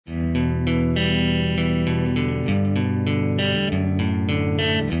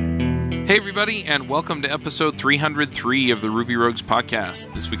Hey everybody, and welcome to episode 303 of the Ruby Rogues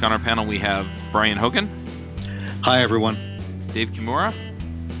podcast. This week on our panel we have Brian Hogan. Hi everyone. Dave Kimura.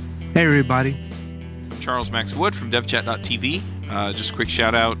 Hey everybody. Charles Max Wood from devchat.tv. Just a quick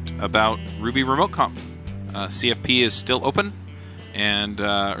shout out about Ruby Remote Conf. CFP is still open, and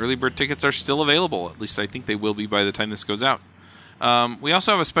early bird tickets are still available. At least I think they will be by the time this goes out. We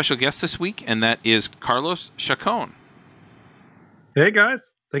also have a special guest this week, and that is Carlos Chacon. Hey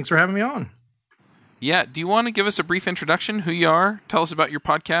guys, thanks for having me on. Yeah, do you want to give us a brief introduction, who you are, tell us about your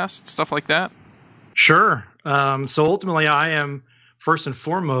podcast, stuff like that? Sure. So ultimately I am first and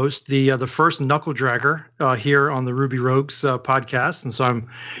foremost the first knuckle dragger here on the Ruby Rogues podcast, and so I'm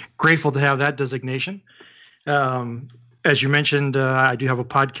grateful to have that designation. As you mentioned, I do have a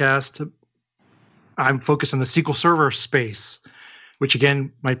podcast. I'm focused on the SQL Server space, which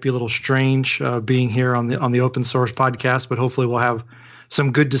again might be a little strange being here on the open source podcast, but hopefully we'll have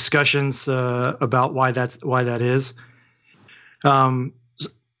some good discussions about why that is. So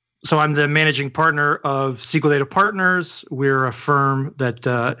I'm the managing partner of SQL Data Partners. We're a firm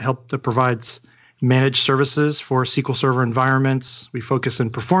that provides managed services for SQL Server environments. We focus on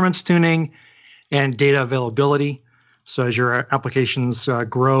performance tuning and data availability. So as your applications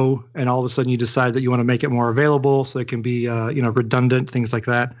grow and all of a sudden you decide that you want to make it more available so it can be redundant, things like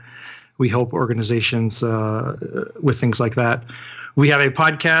that, we help organizations with things like that. We have a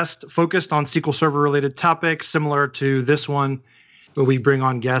podcast focused on SQL Server related topics similar to this one, where we bring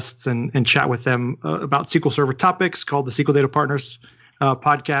on guests and chat with them about SQL Server topics, called the SQL Data Partners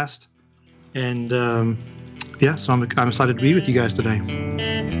podcast. And so I'm excited to be with you guys today.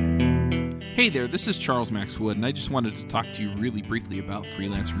 Hey there, this is Charles Max Wood, and I just wanted to talk to you really briefly about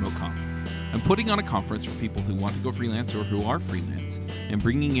Freelance Remote Conf. I'm putting on a conference for people who want to go freelance or who are freelance, and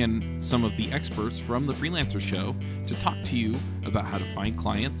bringing in some of the experts from the Freelancer Show to talk to you about how to find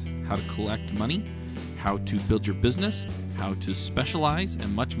clients, how to collect money, how to build your business, how to specialize,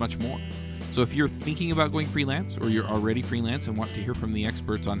 and much, much more. So if you're thinking about going freelance, or you're already freelance and want to hear from the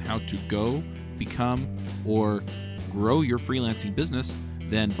experts on how to go, become, or grow your freelancing business,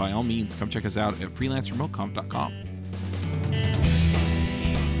 then by all means, come check us out at freelanceremoteconf.com.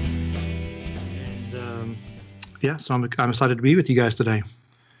 And so I'm excited to be with you guys today.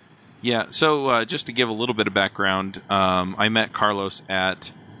 Yeah, so just to give a little bit of background, I met Carlos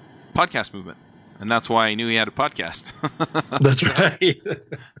at Podcast Movement, and that's why I knew he had a podcast. That's right.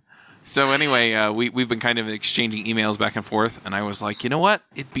 So anyway, we've been kind of exchanging emails back and forth, and I was like, you know what?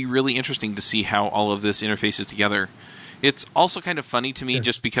 It'd be really interesting to see how all of this interfaces together. It's also kind of funny to me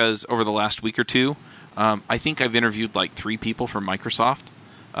just because over the last week or two, I think I've interviewed like 3 people from Microsoft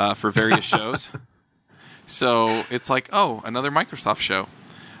for various shows. So it's like, oh, another Microsoft show.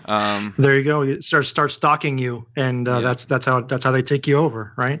 There you go. You start stalking you, and that's how they take you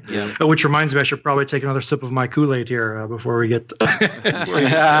over, right? Yeah. Which reminds me, I should probably take another sip of my Kool-Aid here before we get.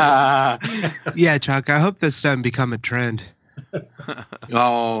 Yeah, Chuck. I hope this doesn't become a trend.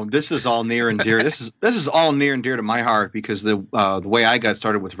 Oh, this is all near and dear. This is all near and dear to my heart because the way I got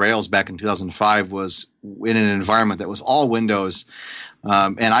started with Rails back in 2005 was in an environment that was all Windows,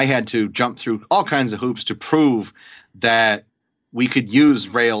 and I had to jump through all kinds of hoops to prove that we could use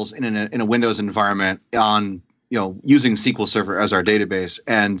Rails in a Windows environment on using SQL Server as our database,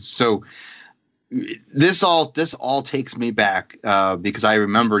 and so. This all takes me back because I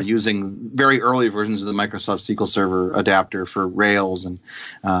remember using very early versions of the Microsoft SQL Server adapter for Rails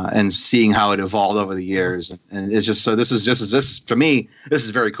and seeing how it evolved over the years, and it's just so this for me this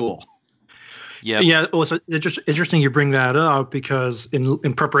is very cool. Yeah. Well, it's interesting you bring that up because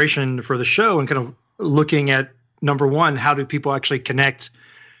in preparation for the show and kind of looking at number one, how do people actually connect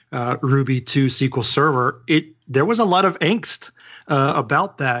Ruby to SQL Server? There was a lot of angst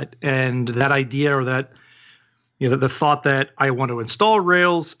about that, and that idea, or that the thought that I want to install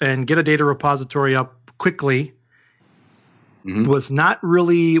Rails and get a data repository up quickly was not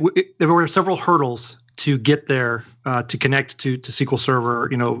really. There were several hurdles to get there to connect to SQL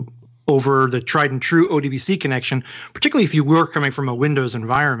Server. Over the tried and true ODBC connection, particularly if you were coming from a Windows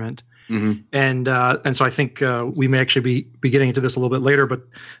environment. And so I think we may actually be getting into this a little bit later, but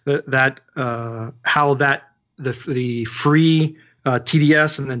how the free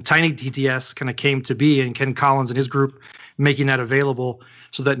TDS and then Tiny TDS kind of came to be, and Ken Collins and his group making that available,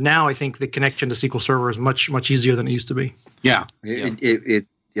 so that now I think the connection to SQL Server is much easier than it used to be. Yeah,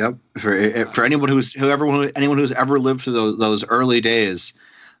 yep. For anyone who's ever lived through those early days,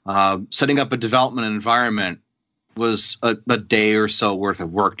 setting up a development environment was a day or so worth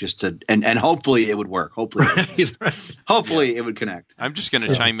of work just to and hopefully it would work. Hopefully it would connect. I'm just going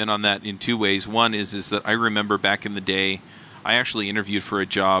to chime in on that in 2 ways. One is that I remember back in the day I actually interviewed for a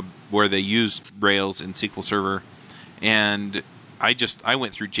job where they used Rails in SQL Server, and I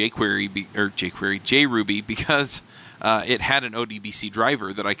went through JRuby because it had an ODBC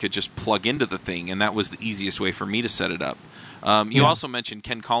driver that I could just plug into the thing, and that was the easiest way for me to set it up. You also mentioned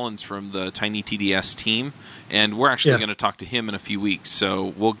Ken Collins from the TinyTDS team, and we're actually going to talk to him in a few weeks,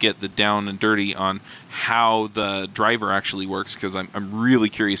 so we'll get the down and dirty on how the driver actually works, because I'm really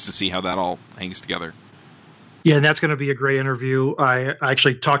curious to see how that all hangs together. Yeah, and that's going to be a great interview. I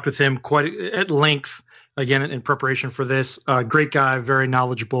actually talked with him quite at length, again, in preparation for this. Great guy, very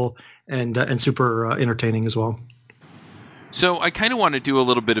knowledgeable, and super entertaining as well. So I kind of want to do a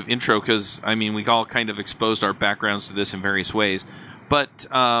little bit of intro because, I mean, we all kind of exposed our backgrounds to this in various ways. But,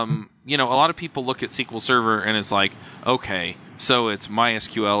 you know, a lot of people look at SQL Server and it's like, okay, so it's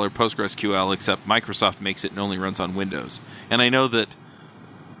MySQL or PostgreSQL, except Microsoft makes it and only runs on Windows. And I know that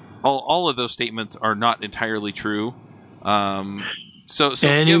all of those statements are not entirely true. So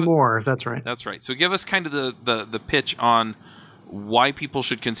anymore, that's right. That's right. So give us kind of the pitch on why people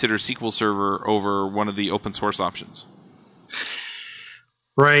should consider SQL Server over one of the open source options.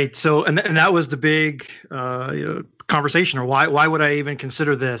 Right. So, and that was the big conversation. Or why would I even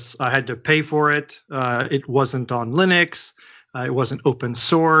consider this? I had to pay for it. It wasn't on Linux. It wasn't open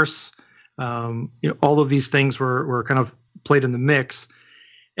source. All of these things were kind of played in the mix.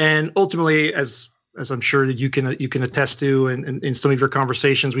 And ultimately, as I'm sure that you can attest to, and in some of your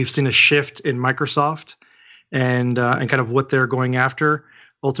conversations, we've seen a shift in Microsoft and kind of what they're going after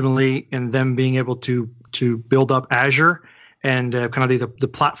ultimately, and them being able to build up Azure and kind of the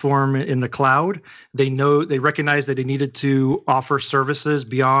platform in the cloud. They recognize that they needed to offer services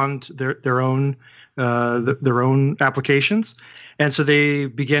beyond their own applications, and so they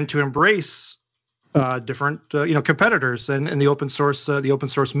began to embrace different competitors and the open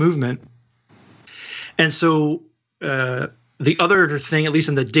source movement. And so the other thing, at least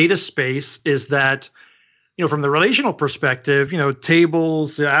in the data space, is that from the relational perspective,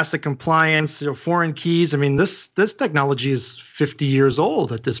 tables, ACID compliance, foreign keys. I mean, this technology is 50 years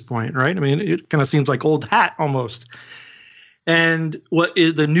old at this point, right? I mean, it kind of seems like old hat almost. And what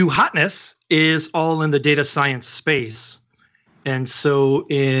is the new hotness is all in the data science space. And so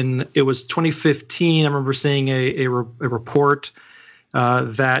it was 2015, I remember seeing a report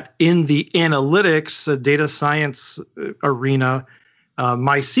that in the analytics data science arena,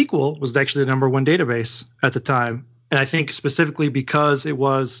 MySQL was actually the number one database at the time. And I think specifically because it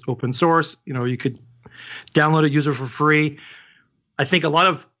was open source, you could download it, use it for free. I think a lot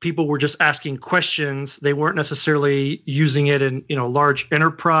of people were just asking questions. They weren't necessarily using it in, large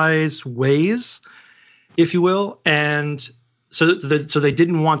enterprise ways, if you will. And so they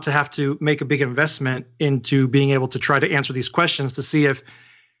didn't want to have to make a big investment into being able to try to answer these questions to see if,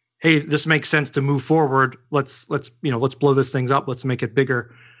 hey, this makes sense to move forward. Let's blow this thing up. Let's make it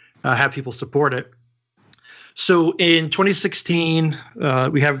bigger. Have people support it. So in 2016,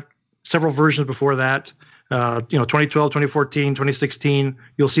 we have several versions before that. 2012, 2014, 2016.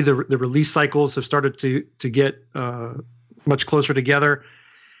 You'll see the release cycles have started to get much closer together.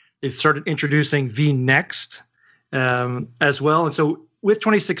 They've started introducing vNext as well. And so with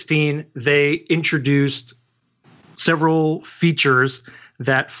 2016, they introduced several features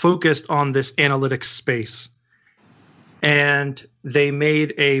that focused on this analytics space. And they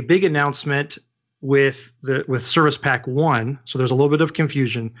made a big announcement with Service Pack 1. So there's a little bit of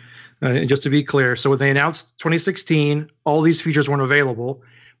confusion, just to be clear. So when they announced 2016, all these features weren't available.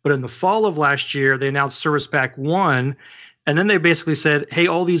 But in the fall of last year, they announced Service Pack 1. And then they basically said, hey,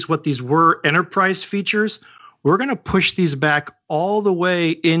 what these were enterprise features, we're going to push these back all the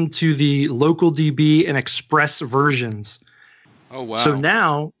way into the local DB and Express versions. Oh, wow. So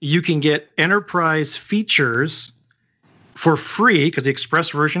now you can get enterprise features for free because the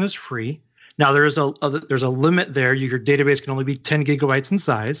Express version is free. Now there's a limit there. Your database can only be 10 gigabytes in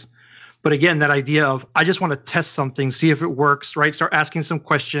size. But again, that idea of I just want to test something, see if it works, right? Start asking some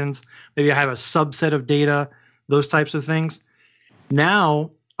questions. Maybe I have a subset of data, those types of things.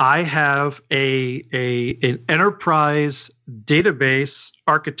 Now I have an enterprise database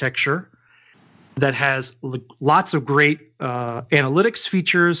architecture that has lots of great analytics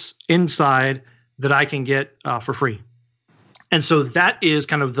features inside that I can get for free. And so that is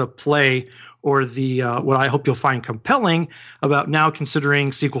kind of the play, or the what I hope you'll find compelling about now considering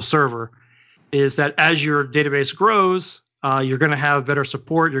SQL Server, is that as your database grows, you're going to have better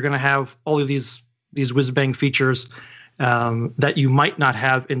support. You're going to have all of these whiz-bang features that you might not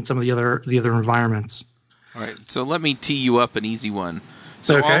have in some of the other environments. All right, so let me tee you up an easy one.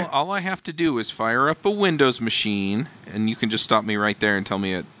 So okay. All I have to do is fire up a Windows machine, and you can just stop me right there and tell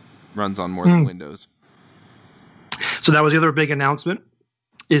me it runs on more than Windows. So that was the other big announcement,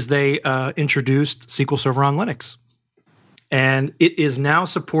 is they introduced SQL Server on Linux. And it is now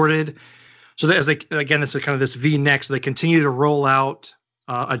supported. So that as they, again, this is kind of this V next, they continue to roll out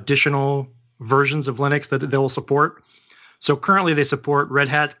additional versions of Linux that they will support. So currently they support Red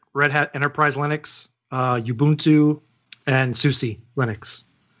Hat Enterprise Linux, Ubuntu, and SUSE Linux,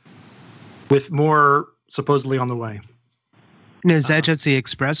 with more supposedly on the way. And is that just the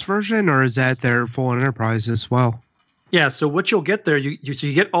Express version, or is that their full enterprise as well? Yeah. So what you'll get there, you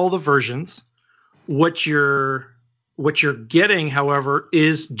get all the versions. What you're getting, however,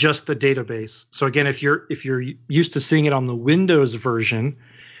 is just the database. So again, if you're used to seeing it on the Windows version,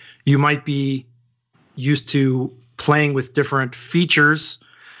 you might be used to playing with different features.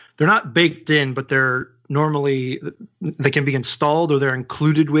 They're not baked in, but they can be installed, or they're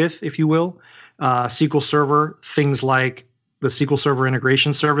included with, if you will, SQL Server, things like the SQL Server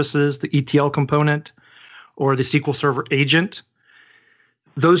integration services, the ETL component, or the SQL Server agent.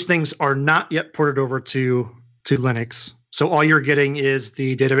 Those things are not yet ported over to Linux. So all you're getting is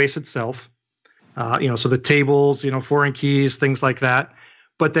the database itself, so the tables, foreign keys, things like that.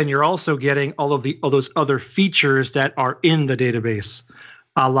 But then you're also getting all those other features that are in the database,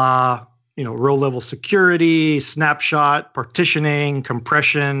 a la, row level security, snapshot, partitioning,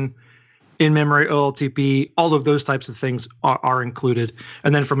 compression, in-memory OLTP, all of those types of things are included.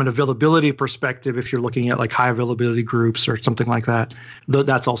 And then from an availability perspective, if you're looking at like high availability groups or something like that,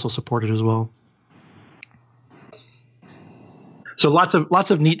 that's also supported as well. So lots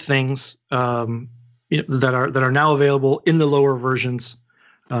of neat things that are now available in the lower versions,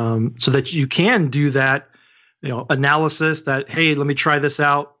 so that you can do that, analysis. That, hey, let me try this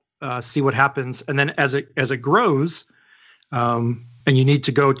out, see what happens, and then as it grows, and you need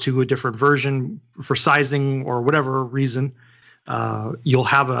to go to a different version for sizing or whatever reason, you'll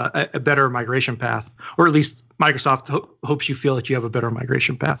have a better migration path, or at least Microsoft hopes you feel that you have a better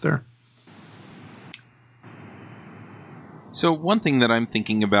migration path there. So one thing that I'm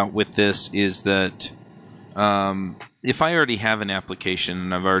thinking about with this is that if I already have an application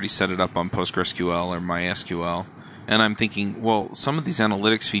and I've already set it up on PostgreSQL or MySQL, and I'm thinking, well, some of these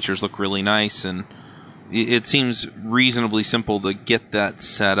analytics features look really nice, and it seems reasonably simple to get that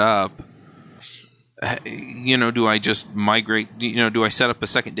set up. Do I just migrate? Do I set up a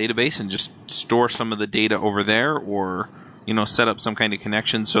second database and just store some of the data over there, or set up some kind of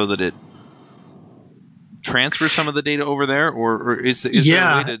connection so that it transfer some of the data over there, or is there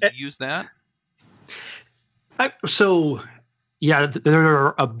a way to use that? There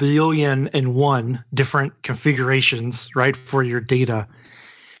are 1 billion and one different configurations, right, for your data,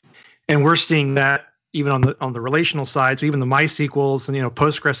 and we're seeing that even on the relational side. So even the MySQLs and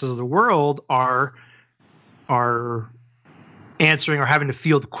Postgres of the world are answering or having to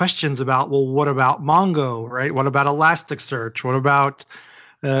field questions about, well, what about Mongo, right? What about Elasticsearch? What about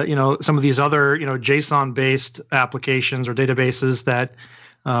some of these other, JSON-based applications or databases that,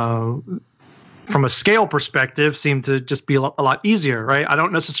 from a scale perspective, seem to just be a lot easier, right? I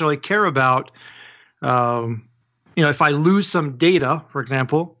don't necessarily care about, if I lose some data, for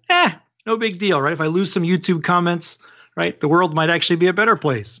example, no big deal, right? If I lose some YouTube comments, right, the world might actually be a better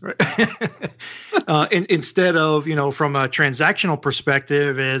place, right? Instead of, from a transactional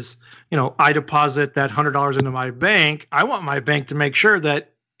perspective, I deposit that $100 into my bank, I want my bank to make sure that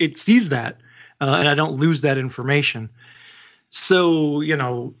it sees that, and I don't lose that information. So,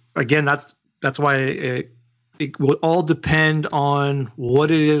 again, that's why it will all depend on what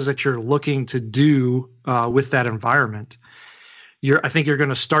it is that you're looking to do with that environment. I think you're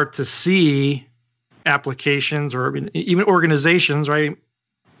going to start to see applications or even organizations, right?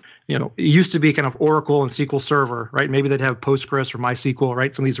 It used to be kind of Oracle and SQL Server, right? Maybe they'd have Postgres or MySQL,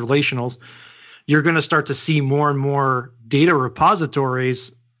 right? Some of these relationals. You're going to start to see more and more data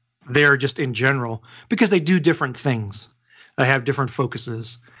repositories there just in general, because they do different things. They have different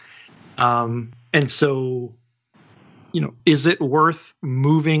focuses. And so, is it worth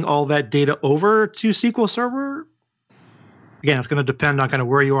moving all that data over to SQL Server? Again, it's going to depend on kind of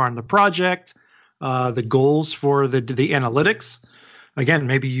where you are in the project, the goals for the analytics. Again,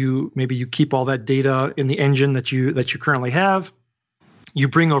 maybe you keep all that data in the engine that you currently have. You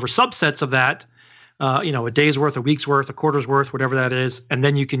bring over subsets of that, a day's worth, a week's worth, a quarter's worth, whatever that is, and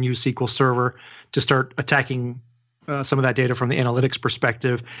then you can use SQL Server to start attacking some of that data from the analytics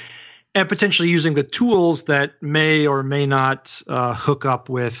perspective, and potentially using the tools that may or may not hook up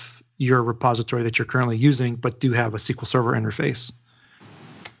with your repository that you're currently using, but do have a SQL Server interface.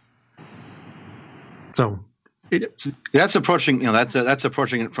 So that's approaching, that's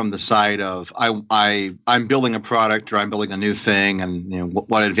approaching it from the side of I'm building a product or I'm building a new thing, and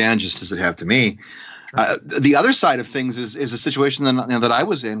what advantages does it have to me? The other side of things is a situation that I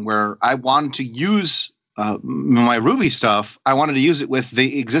was in where I wanted to use my Ruby stuff. I wanted to use it with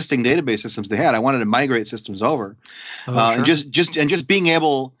the existing database systems they had. I wanted to migrate systems over, and just being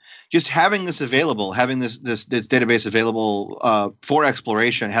able, just having this available, having this database available for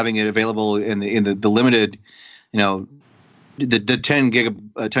exploration, having it available in the limited, the 10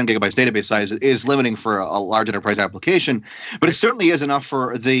 gigabytes database size is limiting for a large enterprise application, but it certainly is enough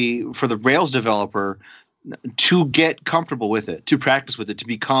for the Rails developer to get comfortable with it, to practice with it, to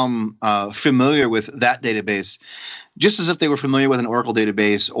become familiar with that database, just as if they were familiar with an Oracle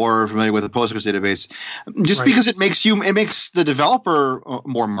database or familiar with a Postgres database. Just because it makes the developer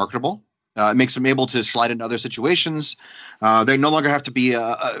more marketable. It makes them able to slide into other situations. They no longer have to be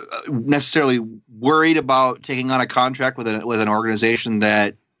necessarily worried about taking on a contract with an organization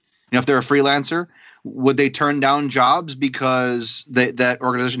that, if they're a freelancer, would they turn down jobs because that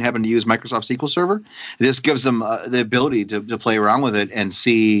organization happened to use Microsoft SQL Server? This gives them the ability to play around with it and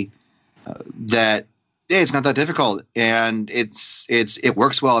see that it's not that difficult, and it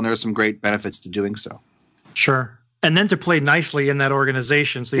works well, and there's some great benefits to doing so. Sure. And then to play nicely in that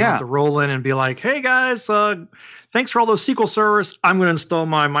organization, so you have to roll in and be like, "Hey guys, thanks for all those SQL servers. I'm going to install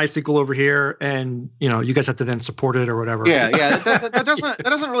my MySQL over here, and you guys have to then support it or whatever." Yeah. That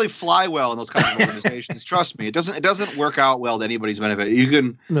doesn't really fly well in those kinds of organizations. Trust me, it doesn't work out well to anybody's benefit. You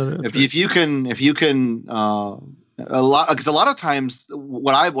can if you can. A lot of times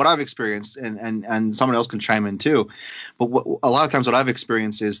what I've experienced, and someone else can chime in too, but a lot of times what I've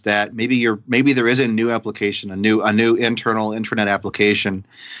experienced is that maybe there is a new application, a new internal intranet application,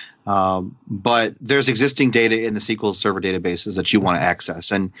 but there's existing data in the SQL Server databases that you want to access,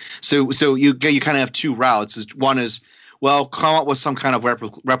 and so you kind of have two routes. One is, well, come up with some kind of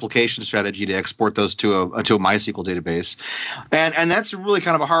replication strategy to export those to a MySQL database, and that's really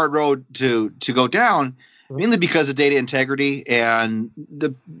kind of a hard road to go down. Mainly because of data integrity, and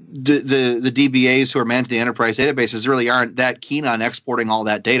the DBAs who are managing the enterprise databases really aren't that keen on exporting all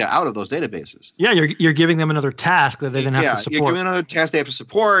that data out of those databases. Yeah, you're giving them another task that they then have to support. You're giving them another task they have to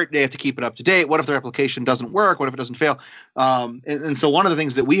support. They have to keep it up to date. What if their application doesn't work? What if it doesn't fail? And so one of the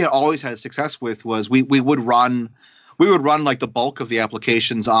things that we had always had success with was we would run like the bulk of the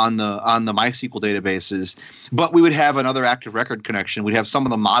applications on the MySQL databases, but we would have another Active Record connection. We'd have some of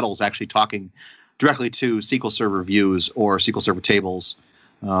the models actually talking directly to SQL Server views or SQL Server tables,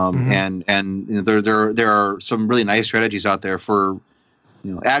 and there are some really nice strategies out there for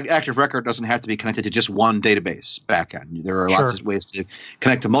Active Record doesn't have to be connected to just one database backend. There are lots of ways to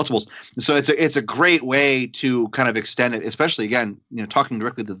connect to multiples. So it's a great way to kind of extend it, especially again talking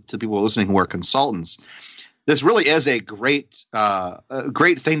directly to people listening who are consultants. This really is a great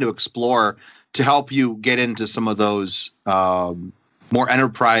thing to explore to help you get into some of those more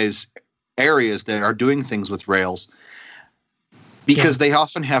enterprise areas that are doing things with Rails, because they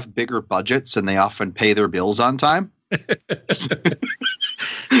often have bigger budgets and they often pay their bills on time.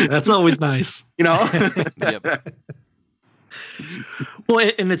 That's always nice. Yep.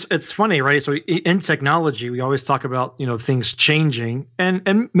 Well, and it's funny, right? So in technology, we always talk about things changing,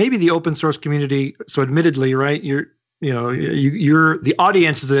 and maybe the open source community. So admittedly, right, you're the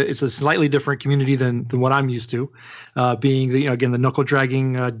audience is a slightly different community than what I'm used to, being the knuckle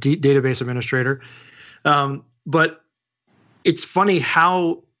dragging database administrator. But it's funny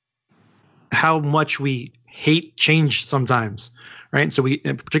how much we hate change sometimes, right? And so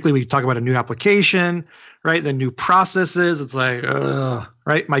particularly we talk about a new application, right? The new processes. It's like,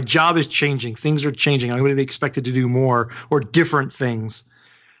 right? My job is changing. Things are changing. I'm going to be expected to do more or different things.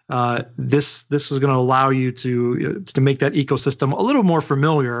 This is going to allow you to make that ecosystem a little more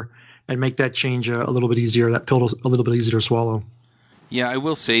familiar and make that change a little bit easier, that pill a little bit easier to swallow. Yeah, I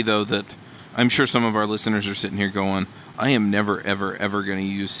will say, though, that I'm sure some of our listeners are sitting here going, I am never, ever, ever going to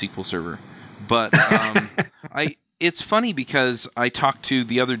use SQL Server. But it's funny because I talked to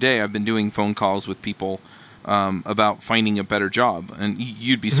the other day, I've been doing phone calls with people about finding a better job. And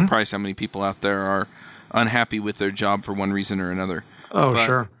you'd be surprised how many people out there are unhappy with their job for one reason or another. Oh,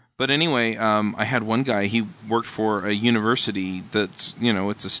 sure. But anyway, I had one guy, he worked for a university that's,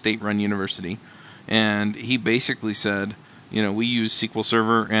 it's a state-run university. And he basically said, we use SQL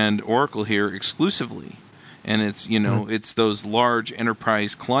Server and Oracle here exclusively. And it's, it's those large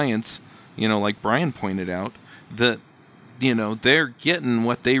enterprise clients, like Brian pointed out, that, they're getting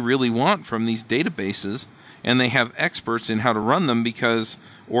what they really want from these databases. And they have experts in how to run them because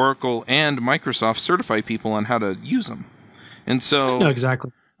Oracle and Microsoft certify people on how to use them. And so... No,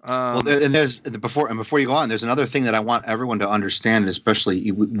 exactly. And before you go on, there's another thing that I want everyone to understand, especially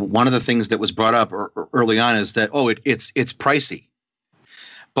one of the things that was brought up early on is that it's pricey.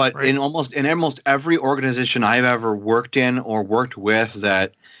 But Right. in almost every organization I've ever worked in or worked with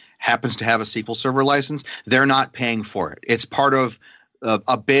that happens to have a SQL Server license, they're not paying for it. It's part of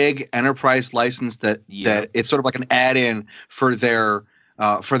a big enterprise license that it's sort of like an add-in for their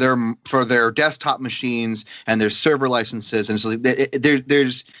desktop machines and their server licenses, and so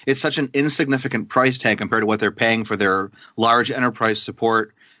it's such an insignificant price tag compared to what they're paying for their large enterprise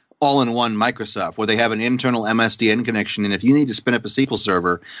support all-in-one Microsoft, where they have an internal MSDN connection, and if you need to spin up a SQL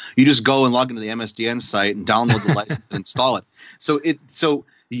server, you just go and log into the MSDN site and download the license and install it. So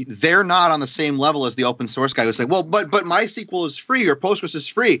they're not on the same level as the open source guy who's like, well, but MySQL is free or Postgres is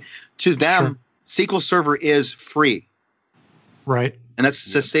free. To them, sure, SQL Server is free. Right. And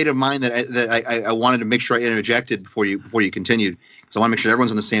that's the state of mind that I wanted to make sure I interjected before you continued. So I want to make sure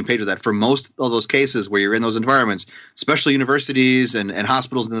everyone's on the same page with that. For most of those cases where you're in those environments, especially universities and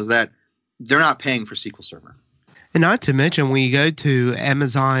hospitals and that, they're not paying for SQL Server. And not to mention, when you go to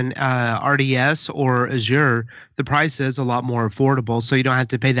Amazon RDS or Azure, the price is a lot more affordable, so you don't have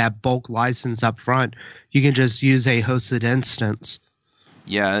to pay that bulk license up front. You can just use a hosted instance.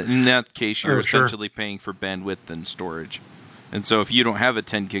 Yeah, in that case, you're essentially paying for bandwidth and storage. And so if you don't have a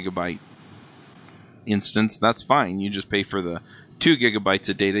 10 gigabyte instance, that's fine. You just pay for the 2 gigabytes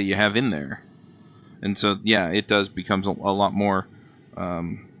of data you have in there. And so, yeah, it does becomes a lot more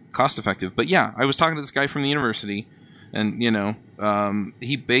cost effective. But yeah, I was talking to this guy from the university, and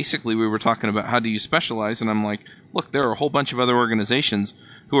he basically, we were talking about how do you specialize, and I'm like, look, there are a whole bunch of other organizations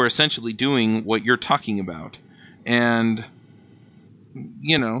who are essentially doing what you're talking about. And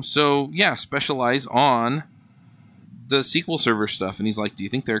so yeah, specialize on the SQL Server stuff. And he's like, do you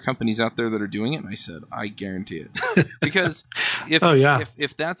think there are companies out there that are doing it? And I said, I guarantee it. Because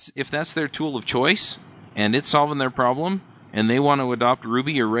if that's their tool of choice and it's solving their problem and they want to adopt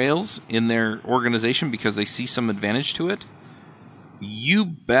Ruby or Rails in their organization because they see some advantage to it, you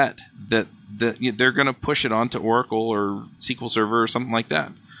bet that they're going to push it onto Oracle or SQL Server or something like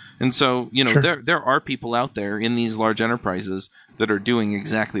that. And so, sure, there are people out there in these large enterprises that are doing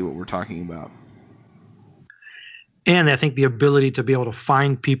exactly what we're talking about. And I think the ability to be able to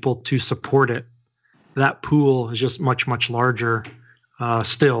find people to support it, that pool is just much, much larger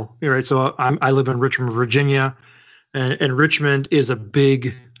still. Right? So I live in Richmond, Virginia, and Richmond is a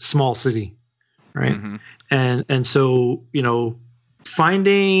big, small city, right? Mm-hmm. And so,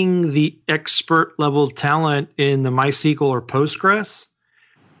 finding the expert level talent in the MySQL or Postgres,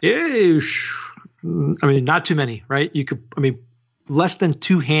 not too many, right? Less than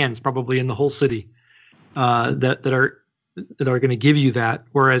 2 hands probably in the whole city that are going to give you that.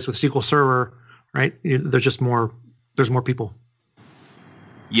 Whereas with SQL Server, right, there's more people.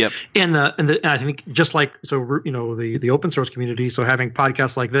 Yep. And I think just like the open source community. So having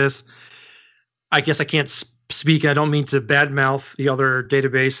podcasts like this, I guess I can't speak. I don't mean to badmouth the other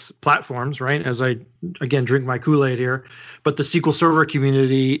database platforms, right? As I again drink my Kool-Aid here, but the SQL Server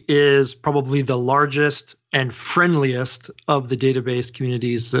community is probably the largest and friendliest of the database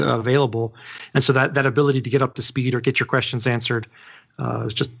communities available, and so that ability to get up to speed or get your questions answered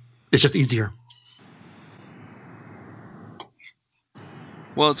is just easier.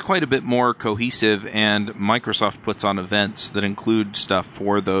 Well, it's quite a bit more cohesive, and Microsoft puts on events that include stuff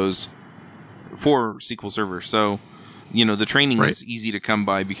for SQL Server. So, the training is easy to come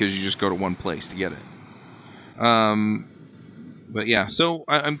by because you just go to one place to get it. But yeah, so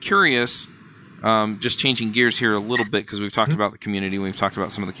I'm curious, just changing gears here a little bit because we've talked about the community, we've talked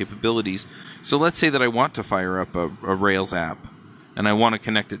about some of the capabilities. So let's say that I want to fire up a Rails app and I want to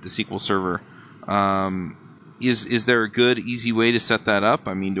connect it to SQL Server. Is there a good, easy way to set that up?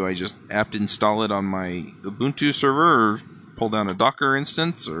 I mean, do I just apt install it on my Ubuntu server or pull down a Docker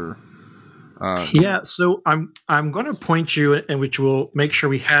instance or... So I'm going to point you, and which we'll make sure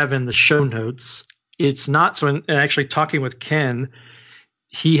we have in the show notes. It's not so. And actually, talking with Ken,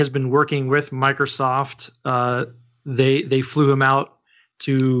 he has been working with Microsoft. They flew him out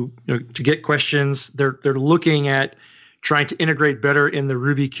to get questions. They're looking at trying to integrate better in the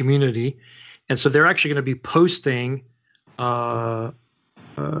Ruby community, and so they're actually going to be posting. Or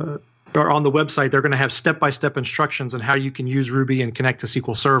on the website, they're going to have step-by-step instructions on how you can use Ruby and connect to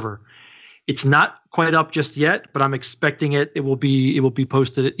SQL Server. It's not quite up just yet, but I'm expecting it. It will be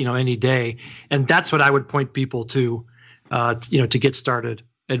posted, any day, and that's what I would point people to get started.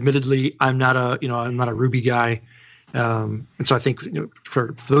 Admittedly, I'm not a Ruby guy, and so I think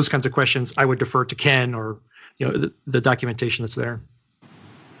for those kinds of questions, I would defer to Ken or the documentation that's there.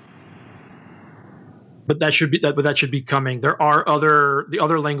 But that should be coming. There are the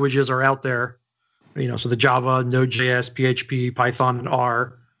other languages are out there, so the Java, Node.js, PHP, Python, and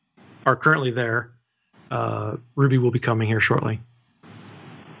R are currently there. Ruby will be coming here shortly.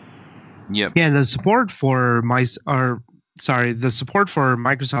 Yep. Yeah, the support for the support for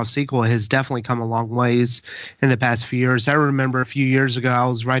Microsoft SQL has definitely come a long ways in the past few years. I remember a few years ago I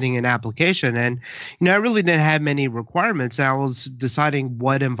was writing an application, and I really didn't have many requirements. And I was deciding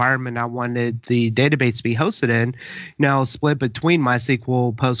what environment I wanted the database to be hosted in. I was split between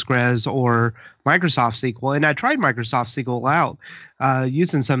MySQL, Postgres, or Microsoft SQL, and I tried Microsoft SQL out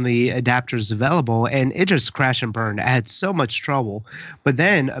using some of the adapters available, and it just crashed and burned. I had so much trouble. But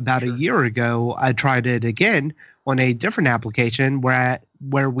then about a year ago, I tried it again on a different application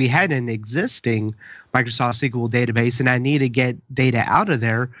where we had an existing Microsoft SQL database, and I needed to get data out of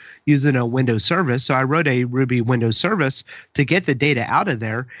there using a Windows service. So I wrote a Ruby Windows service to get the data out of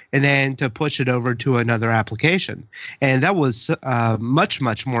there and then to push it over to another application. And that was much,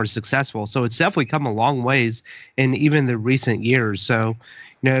 much more successful. So it's definitely come a long ways in even the recent years. So,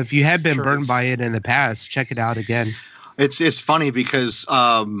 if you have been burned by it in the past, check it out again. It's funny because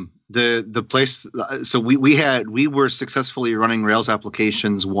the place. So we were successfully running Rails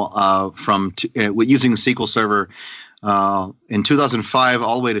applications from using SQL Server in 2005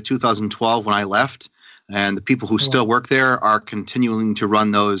 all the way to 2012 when I left, and the people who still work there are continuing to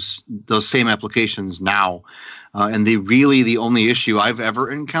run those same applications now. And the only issue I've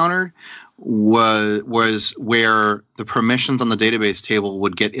ever encountered was where the permissions on the database table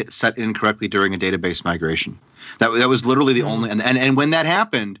would get set incorrectly during a database migration. That was literally the only, and when that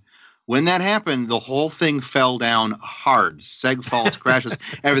happened, the whole thing fell down hard. Seg faults, crashes,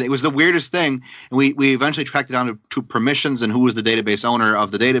 everything. It was the weirdest thing. And we eventually tracked it down to permissions and who was the database owner of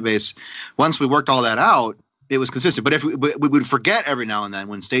the database. Once we worked all that out, it was consistent. But if we would forget every now and then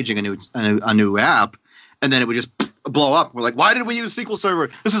when staging a new app, and then it would just blow up. We're like, why did we use SQL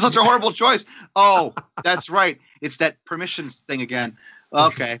Server? This is such a horrible choice. Oh, that's right. It's that permissions thing again.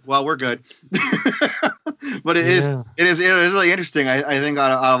 Okay, well, we're good. But it is really interesting. I think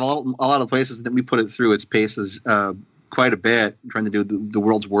out of a lot of places that we put it through its paces quite a bit, trying to do the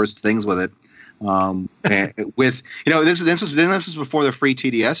world's worst things with it. With this was before the free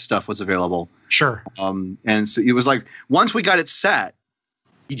TDS stuff was available. Sure. And so it was like once we got it set,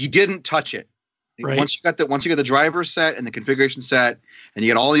 you didn't touch it. Right. Once you got the driver set and the configuration set, and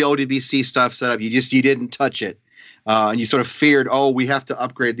you got all the ODBC stuff set up, you didn't touch it, and you sort of feared, we have to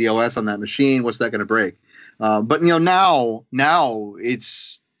upgrade the OS on that machine. What's that going to break? But now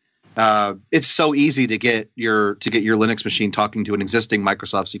it's so easy to get your Linux machine talking to an existing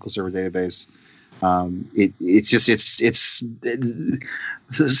Microsoft SQL Server database. It's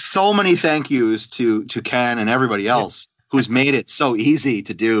so many thank yous to Ken and everybody else. Who's made it so easy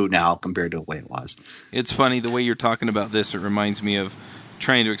to do now compared to the way it was. It's funny, the way you're talking about this, it reminds me of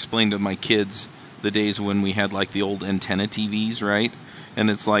trying to explain to my kids the days when we had like the old antenna TVs, right? And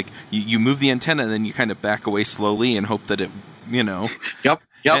it's like, you move the antenna and then you kind of back away slowly and hope that it, Yep.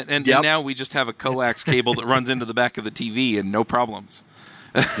 And now we just have a coax cable that runs into the back of the TV and no problems.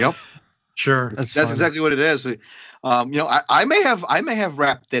 Yep. Sure. That's exactly what it is. I may have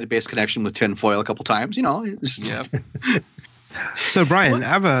wrapped database connection with tinfoil a couple times. Yeah. So, Brian, I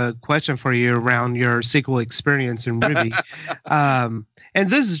have a question for you around your SQL experience in Ruby. And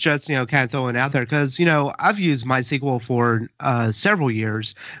this is just, kind of throwing it out there because, I've used MySQL for several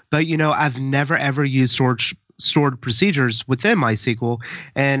years, but, I've never, ever used stored procedures within MySQL.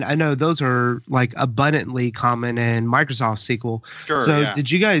 And I know those are like abundantly common in Microsoft SQL. Sure, so yeah. Did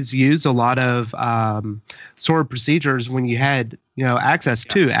you guys use a lot of stored procedures when you had, access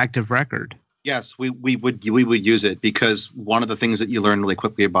to Active Record? Yes, we would use it because one of the things that you learn really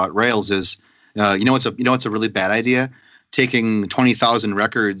quickly about Rails is, it's a really bad idea, taking 20,000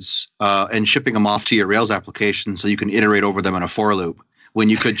 records and shipping them off to your Rails application so you can iterate over them in a for loop. When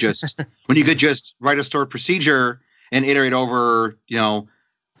you could just write a stored procedure and iterate over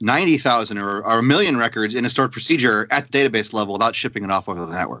 90,000 or a million records in a stored procedure at the database level without shipping it off over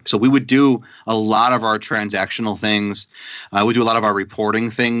the network. So we would do a lot of our transactional things. We do a lot of our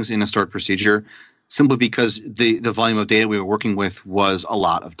reporting things in a stored procedure simply because the volume of data we were working with was a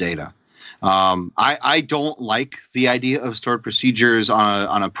lot of data. I don't like the idea of stored procedures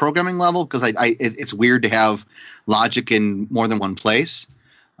on a programming level because it's weird to have logic in more than one place.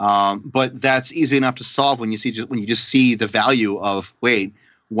 But that's easy enough to solve when you just see the value of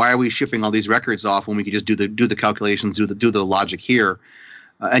why are we shipping all these records off when we could just do the calculations, do the logic here,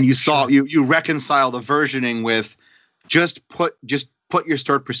 and you reconcile the versioning with just put your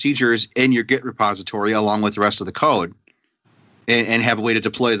stored procedures in your Git repository along with the rest of the code. And have a way to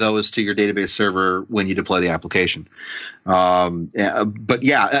deploy those to your database server when you deploy the application. But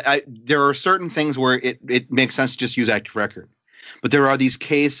yeah, there are certain things where it makes sense to just use Active Record. But there are these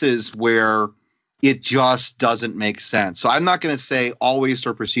cases where it just doesn't make sense. So I'm not going to say always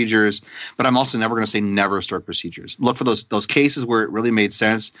stored procedures, but I'm also never going to say never stored procedures. Look for those cases where it really made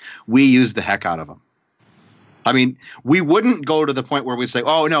sense. We use the heck out of them. I mean, we wouldn't go to the point where we say,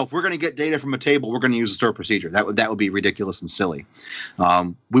 "Oh no, if we're going to get data from a table, we're going to use a stored procedure." That would be ridiculous and silly.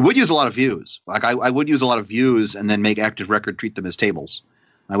 We would use a lot of views. Like I would use a lot of views and then make active record treat them as tables.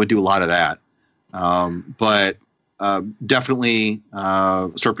 I would do a lot of that. But definitely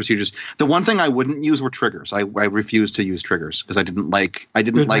stored procedures. The one thing I wouldn't use were triggers. I refused to use triggers because I didn't like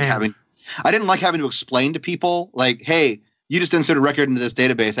having to explain to people like, "Hey, you just insert a record into this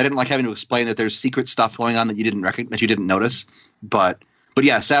database." I didn't like having to explain that there's secret stuff going on that you didn't notice. But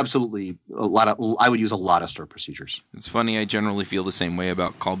yes, absolutely, I would use a lot of stored procedures. It's funny. I generally feel the same way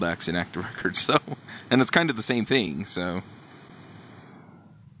about callbacks in active records. So, and it's kind of the same thing. So,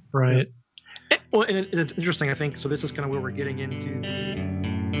 right. Well, and it's interesting. I think so. This is kind of where we're getting into.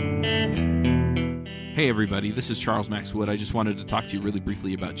 Hey everybody, this is Charles Max Wood. I just wanted to talk to you really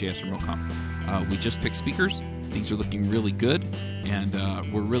briefly about JS Remote Conf. We just picked speakers. Things are looking really good, and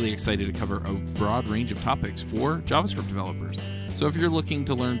we're really excited to cover a broad range of topics for JavaScript developers. So if you're looking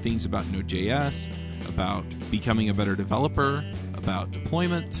to learn things about Node.js, about becoming a better developer, about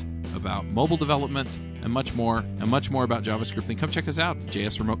deployment, about mobile development, and much more about JavaScript, then come check us out at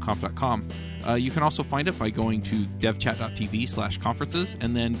jsremoteconf.com. You can also find it by going to devchat.tv/conferences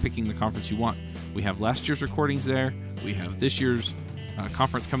and then picking the conference you want. We have last year's recordings there. We have this year's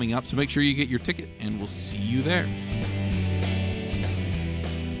conference coming up, so make sure you get your ticket, and we'll see you there.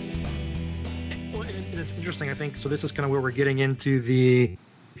 Well, it's interesting, I think. So this is kind of where we're getting into the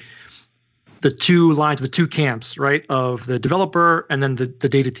two lines, the two camps, right, of the developer and then the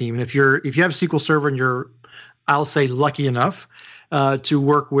data team. And if you have SQL Server and you're, I'll say, lucky enough to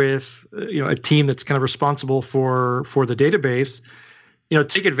work with a team that's kind of responsible for the database,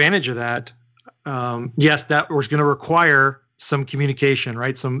 take advantage of that. Yes, that was going to require some communication,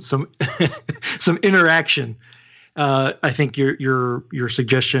 right? Some some interaction. I think your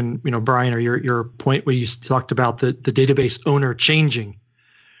suggestion, Brian, or your point where you talked about the database owner changing,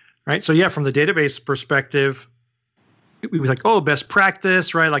 right? So yeah, from the database perspective, we was like, oh, best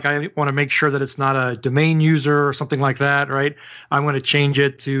practice, right? Like I want to make sure that it's not a domain user or something like that, right? I'm going to change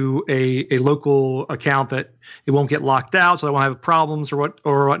it to a local account that it won't get locked out, so I won't have problems or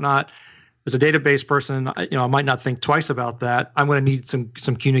whatnot. As a database person, I might not think twice about that. I'm going to need some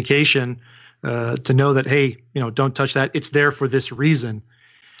communication to know that, hey, don't touch that. It's there for this reason.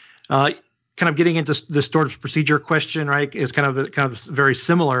 Kind of getting into the stored procedure question, right, is kind of very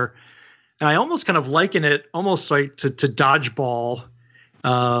similar, and I almost kind of liken it almost like to dodgeball.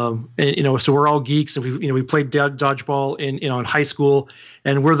 And, so we're all geeks, and we played dodgeball in high school,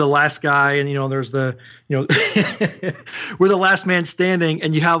 and we're the last guy, and there's the we're the last man standing,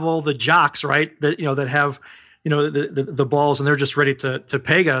 and you have all the jocks, right, that that have the balls, and they're just ready to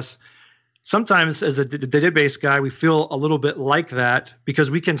peg us. Sometimes as a database guy, we feel a little bit like that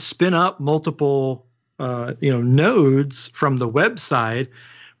because we can spin up multiple nodes from the website.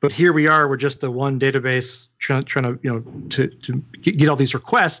 But here we are, we're just a one database trying to get all these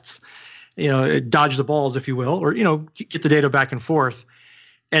requests, dodge the balls, if you will, or, get the data back and forth.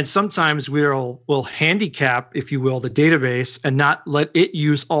 And sometimes we'll handicap, if you will, the database and not let it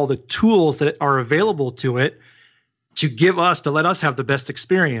use all the tools that are available to it to let us have the best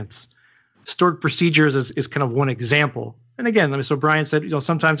experience. Stored procedures is kind of one example. And again, so Brian said,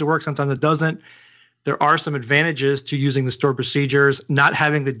 sometimes it works, sometimes it doesn't. There are some advantages to using the stored procedures. Not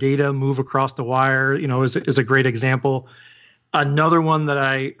having the data move across the wire, is a great example. Another one that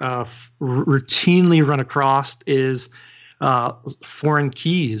I routinely run across is foreign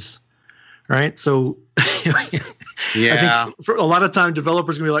keys, right? So, yeah, I think for a lot of time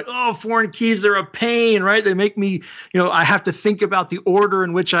developers are gonna be like, "Oh, foreign keys, they're a pain, right? They make me, I have to think about the order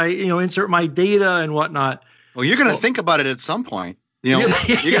in which I, insert my data and whatnot." Well, you're going to think about it at some point. You're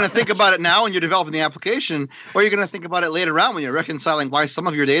going to think about it now when you're developing the application, or you're going to think about it later on when you're reconciling why some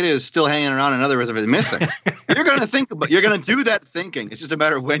of your data is still hanging around and others are missing. You're going to do that thinking. It's just a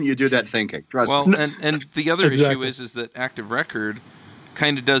matter of when you do that thinking. Trust me. Well, and the other issue is that Active Record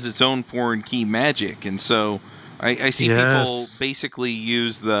kind of does its own foreign key magic, and so I see people basically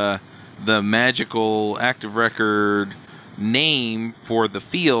use the magical Active Record name for the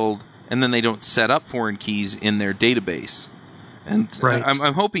field, and then they don't set up foreign keys in their database. And right.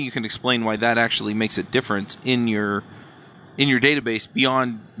 I'm hoping you can explain why that actually makes a difference in your database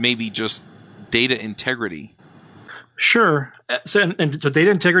beyond maybe just data integrity. Sure. So data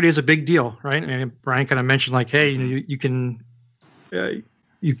integrity is a big deal, right? And Brian kind of mentioned like, hey, you can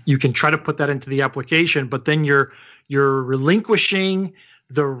try to put that into the application, but then you're relinquishing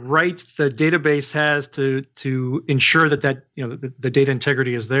the rights the database has to ensure that the data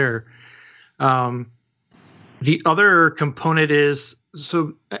integrity is there. The other component is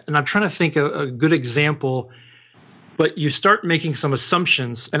and I'm trying to think a good example, but you start making some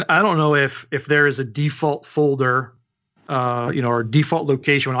assumptions, and I don't know if there is a default folder, or default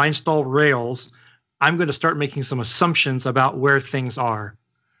location. When I install Rails, I'm going to start making some assumptions about where things are,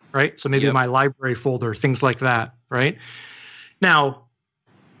 right? So maybe my library folder, things like that, right? Now,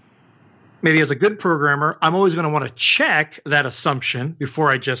 maybe as a good programmer, I'm always going to want to check that assumption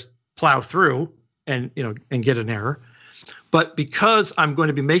before I just plow through and get an error. But because I'm going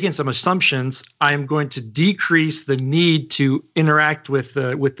to be making some assumptions, I'm going to decrease the need to interact with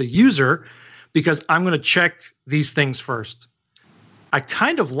the user, because I'm going to check these things first. I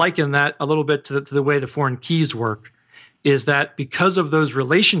kind of liken that a little bit to the way the foreign keys work, is that because of those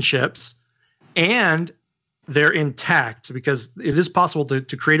relationships and they're intact, because it is possible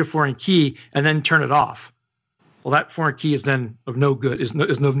to create a foreign key and then turn it off. Well, that foreign key is then of no good, is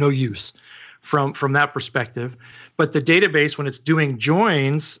of no use from that perspective. But the database, when it's doing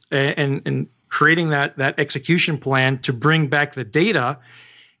joins and creating that execution plan to bring back the data,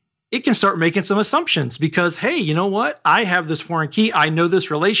 it can start making some assumptions, because, hey, you know what? I have this foreign key. I know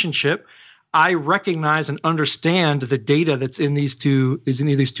this relationship. I recognize and understand the data that's in these two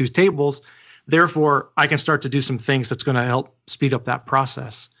tables. Therefore, I can start to do some things that's going to help speed up that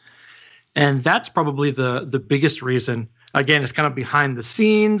process. And that's probably the biggest reason. Again, it's kind of behind the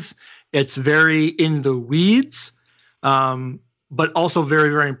scenes. It's very in the weeds, but also very,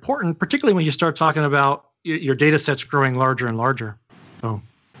 very important, particularly when you start talking about your data sets growing larger and larger. So,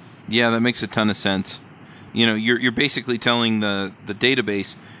 yeah, that makes a ton of sense. You're basically telling the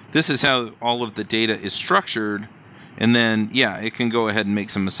database, this is how all of the data is structured, and then, it can go ahead and make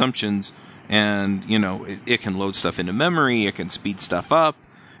some assumptions, and, it can load stuff into memory, it can speed stuff up,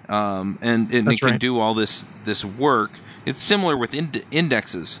 and it can do all this work. It's similar with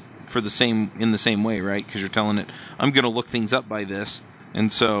indexes in the same way, right? Because you're telling it, I'm going to look things up by this,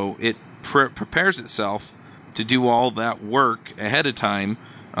 and so it prepares itself to do all that work ahead of time,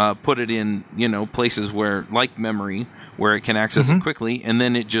 put it in places where, like memory, where it can access it quickly, and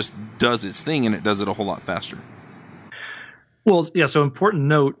then it just does its thing, and it does it a whole lot faster. Well, yeah. So important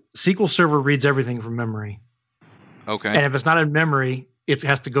note: SQL Server reads everything from memory. Okay. And if it's not in memory, it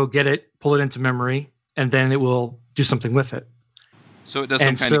has to go get it, pull it into memory, and then it will do something with it. So it does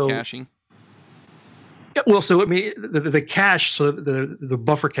some kind of caching? Yeah, well, so the cache, so the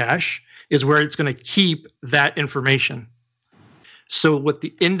buffer cache is where it's going to keep that information. So what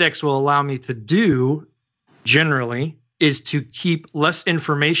the index will allow me to do generally is to keep less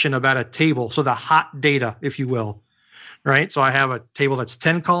information about a table. So the hot data, if you will, right? So I have a table that's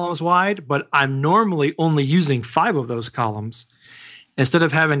 10 columns wide, but I'm normally only using 5 of those columns. Instead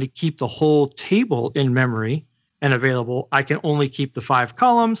of having to keep the whole table in memory and available, I can only keep the 5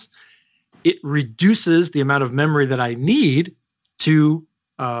 columns. It reduces the amount of memory that I need to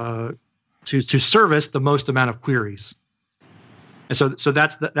service the most amount of queries. And so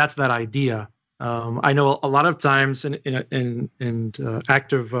that's that idea. I know a lot of times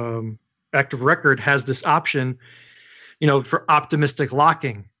Active Record has this option, for optimistic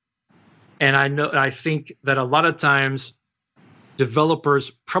locking. And I think that a lot of times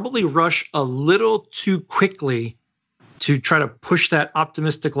developers probably rush a little too quickly to try to push that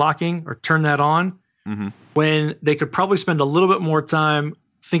optimistic locking or turn that on, when they could probably spend a little bit more time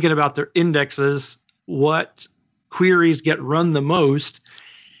thinking about their indexes, what queries get run the most,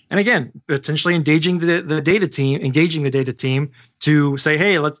 and again, potentially engaging the data team to say,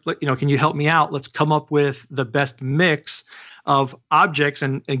 hey, can you help me out? Let's come up with the best mix of objects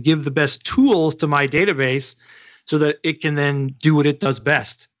and give the best tools to my database so that it can then do what it does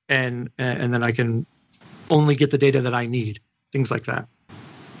best, and then I can only get the data that I need, things like that.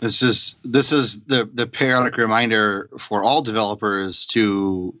 This is the periodic reminder for all developers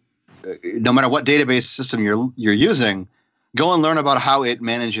to, no matter what database system you're using, go and learn about how it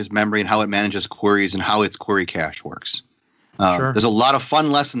manages memory and how it manages queries and how its query cache works. Sure. There's a lot of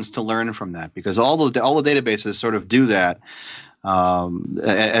fun lessons to learn from that, because all the databases sort of do that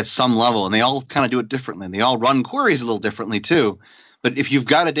at some level, and they all kind of do it differently. And they all run queries a little differently too. But if you've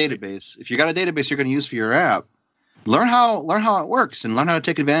got a database, you're going to use for your app, learn how it works and learn how to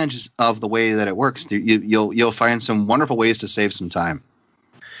take advantage of the way that it works. You'll find some wonderful ways to save some time.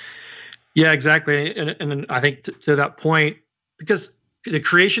 Yeah, exactly. And I think to that point, because the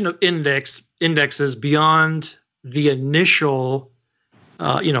creation of indexes beyond the initial,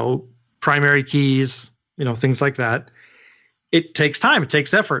 primary keys, things like that, it takes time, it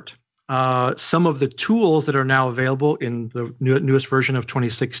takes effort. some of the tools that are now available in the newest version of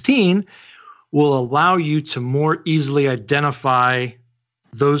 2016 will allow you to more easily identify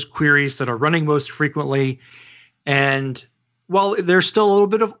those queries that are running most frequently. And while there's still a little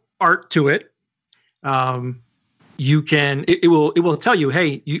bit of art to it, it will tell you,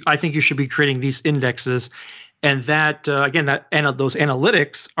 hey, I think you should be creating these indexes. And that those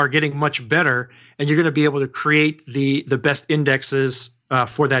analytics are getting much better, and you're going to be able to create the best indexes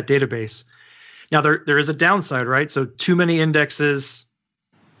for that database. Now, there is a downside, right? So too many indexes,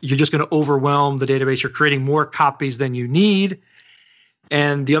 you're just going to overwhelm the database. You're creating more copies than you need.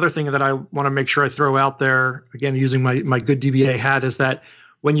 And the other thing that I want to make sure I throw out there, again, using my good DBA hat, is that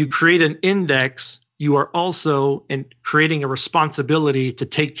when you create an index, you are also creating a responsibility to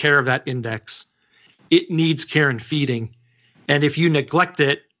take care of that index. It needs care and feeding, and if you neglect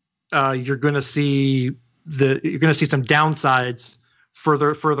it, you're going to see some downsides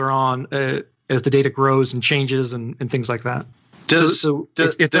further on as the data grows and changes and things like that.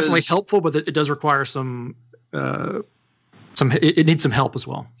 It's definitely helpful, but it does require it needs some help as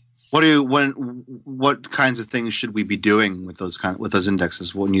well. What kinds of things should we be doing with those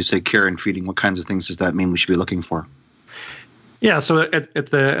indexes? When you say care and feeding, what kinds of things does that mean we should be looking for? Yeah, so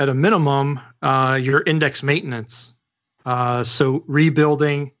at a minimum, your index maintenance. So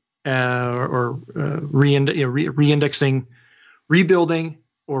rebuilding reindexing, rebuilding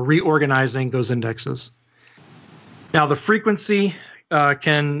or reorganizing those indexes. Now the frequency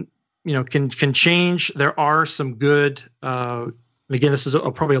can change. There are some good. Again, this is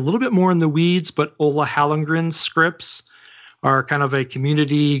probably a little bit more in the weeds, but Ola Hallengren's scripts are kind of a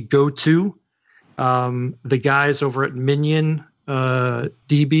community go-to. The guys over at Minion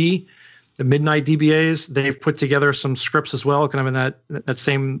DB, the Midnight DBAs, they've put together some scripts as well, kind of in that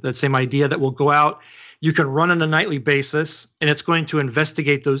same idea that will go out. You can run on a nightly basis, and it's going to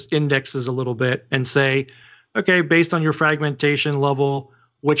investigate those indexes a little bit and say, okay, based on your fragmentation level,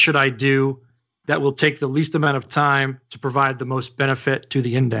 what should I do that will take the least amount of time to provide the most benefit to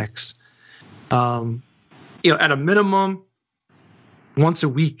the index? At a minimum, once a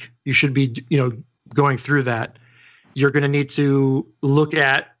week, you should be, going through that. You're going to need to look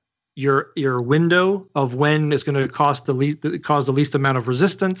at your window of when it's going to cause the least amount of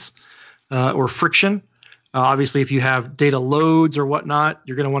resistance or friction. Obviously, if you have data loads or whatnot,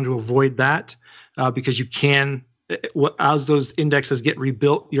 you're going to want to avoid that because you can, as those indexes get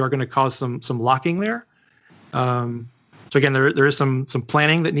rebuilt, you are going to cause some locking there. So again, there is some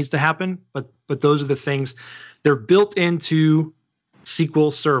planning that needs to happen, but those are the things. They're built into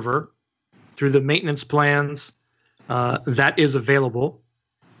SQL Server through the maintenance plans. That is available.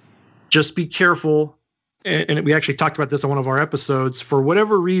 Just be careful, and we actually talked about this on one of our episodes. For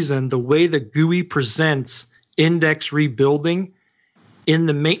whatever reason, the way the GUI presents index rebuilding in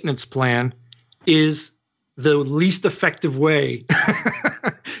the maintenance plan is the least effective way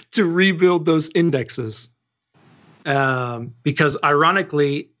to rebuild those indexes. Because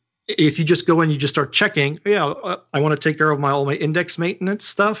ironically, if you just go in, you just start checking, I want to take care of all my index maintenance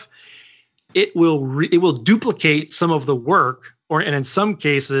stuff. It will duplicate some of the work, and in some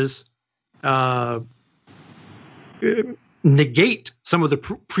cases, negate some of the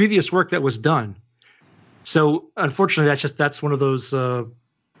previous work that was done. So unfortunately, that's one of those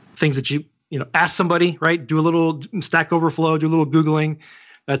things that you ask somebody, right? Do a little Stack Overflow, do a little Googling,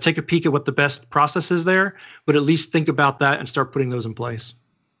 take a peek at what the best process is there, but at least think about that and start putting those in place.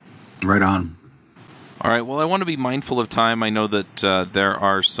 Right on. All right. Well, I want to be mindful of time. I know that there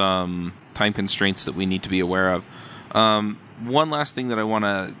are some time constraints that we need to be aware of. One last thing that I want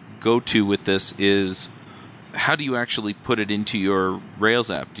to go to with this is, how do you actually put it into your Rails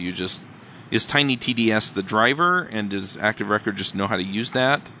app? Is TinyTDS the driver, and does Active Record just know how to use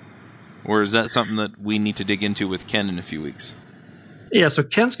that? Or is that something that we need to dig into with Ken in a few weeks? Yeah, so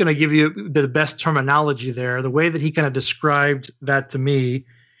Ken's going to give you the best terminology there. The way that he kind of described that to me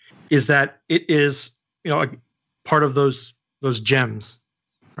is that it is, a part of those gems,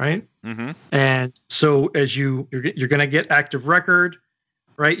 right? Mm-hmm. And so as you're going to get Active Record,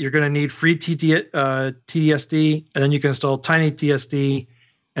 right? You're going to need free TDSD, and then you can install TinyTSD,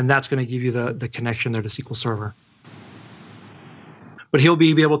 and that's going to give you the connection there to SQL Server. But he'll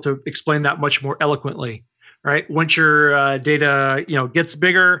be able to explain that much more eloquently, right? Once your data, gets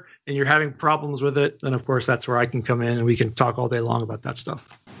bigger and you're having problems with it, then of course that's where I can come in and we can talk all day long about that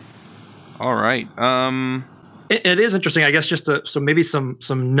stuff. All right. It is interesting, I guess, so maybe some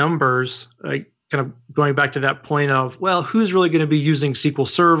numbers, kind of going back to that point of, well, who's really going to be using SQL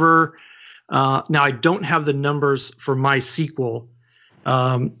Server? Now, I don't have the numbers for MySQL,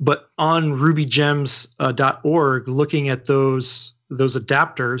 but on rubygems.org, looking at those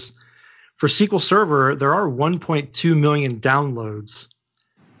adapters, for SQL Server, there are 1.2 million downloads.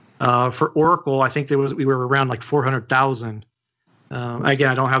 For Oracle, I think we were around like 400,000. Again,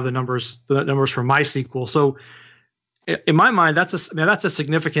 I don't have the numbers for MySQL. So in my mind, that's a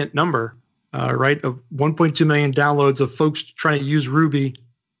significant number, right? Of 1.2 million downloads of folks trying to use Ruby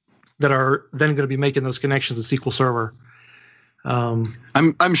that are then going to be making those connections to SQL Server.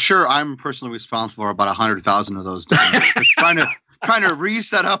 I'm sure I'm personally responsible for about 100,000 of those downloads. Just trying to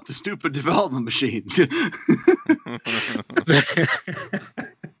reset up the stupid development machines.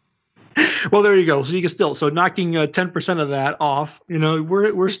 Well, there you go. So you can still knocking 10% of that off.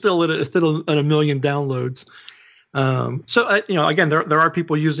 We're still at a million downloads. Again, there are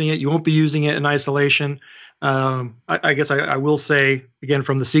people using it. You won't be using it in isolation. I guess I will say again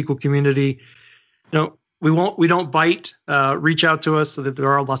from the SQL community, we don't bite. Reach out to us so that there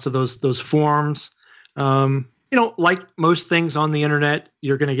are lots of those forums. Like most things on the internet,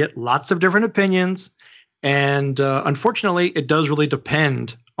 you're going to get lots of different opinions. And unfortunately, it does really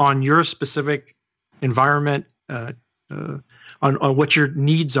depend on your specific environment, on what your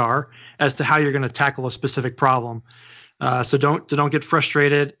needs are as to how you're going to tackle a specific problem. So don't get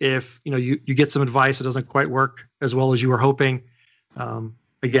frustrated if you get some advice that doesn't quite work as well as you were hoping.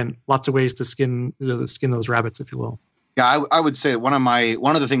 Again, lots of ways to skin those rabbits, if you will. Yeah, I would say one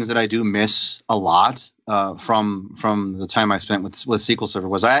of the things that I do miss a lot from the time I spent with SQL Server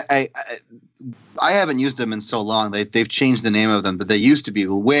was I haven't used them in so long. They've changed the name of them, but they used to be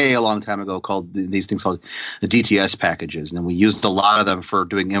way a long time ago called these things called the DTS packages, and we used a lot of them for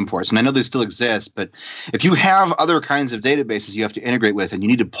doing imports. And I know they still exist, but if you have other kinds of databases you have to integrate with, and you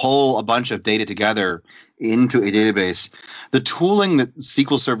need to pull a bunch of data together into a database, the tooling that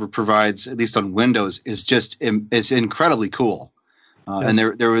SQL Server provides, at least on Windows, is it's incredibly cool. Yes. And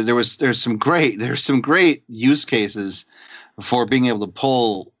there's some great use cases for being able to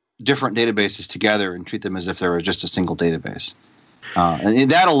pull different databases together and treat them as if they were just a single database. And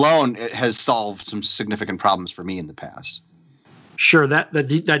that alone has solved some significant problems for me in the past. Sure, that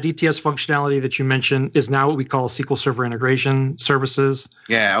DTS functionality that you mentioned is now what we call SQL Server Integration Services.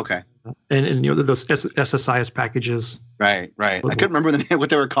 Yeah, okay. And those SSIS packages. Right. I couldn't remember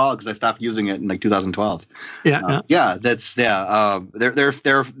what they were called because I stopped using it in like 2012. Yeah. They're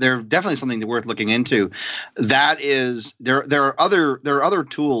definitely something worth looking into. That is, there are other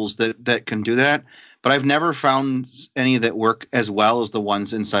tools that can do that, but I've never found any that work as well as the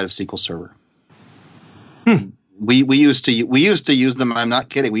ones inside of SQL Server. We used to use them. I'm not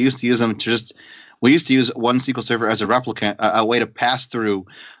kidding. We used to use them we used to use one SQL Server as a replicant, a way to pass through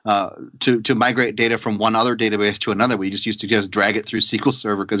to migrate data from one other database to another. We just used to drag it through SQL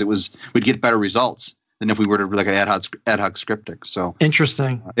Server because we'd get better results than if we were to like an ad hoc scripting. So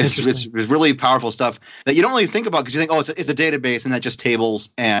interesting. It's really powerful stuff that you don't really think about because you think, it's a database and that's just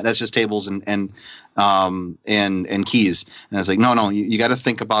tables and keys. And it's like no, you got to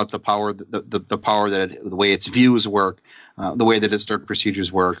think about the power the way its views work. The way that its stored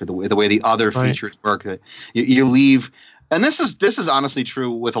procedures work, the way the other features work, that you leave, and this is honestly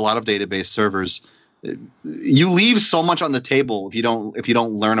true with a lot of database servers. You leave so much on the table if you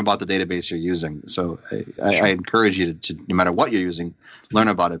don't learn about the database you're using. So I encourage you to no matter what you're using, learn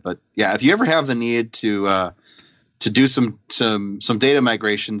about it. But yeah, if you ever have the need to do some data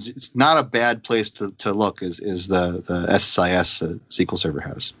migrations, it's not a bad place to look. Is the SSIS that SQL Server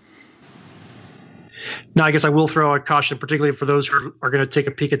has. Now, I guess I will throw out caution, particularly for those who are going to take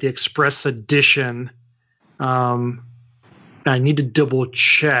a peek at the Express edition. I need to double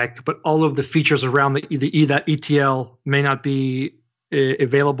check, but all of the features around that ETL may not be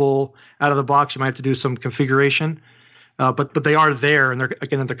available out of the box. You might have to do some configuration, but they are there, and they're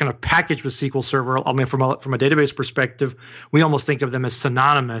kind of packaged with SQL Server. I mean, from a database perspective, we almost think of them as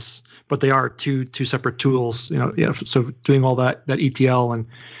synonymous, but they are two separate tools. So doing all that ETL and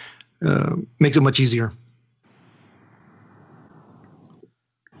makes it much easier.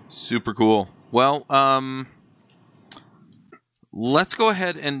 Super cool. Well, let's go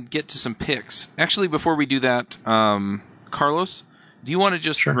ahead and get to some picks. Actually, before we do that, Carlos, do you want to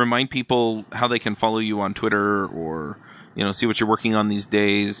just remind people how they can follow you on Twitter or see what you're working on these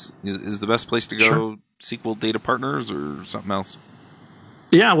days? Is the best place to go SQL Data Partners or something else?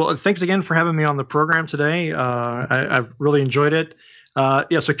 Yeah, well, thanks again for having me on the program today. I've really enjoyed it.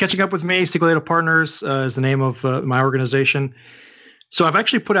 So catching up with me, SQL Data Partners is the name of my organization. So I've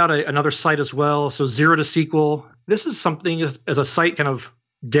actually put out another site as well. So Zero to SQL. This is something as a site kind of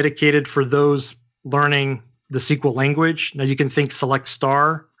dedicated for those learning the SQL language. Now you can think select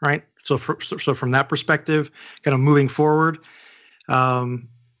star, right? So from that perspective, kind of moving forward,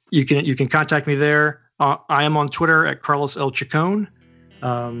 you can contact me there. I am on Twitter at Carlos L. Chacon.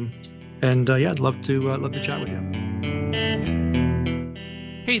 And I'd love to chat with you.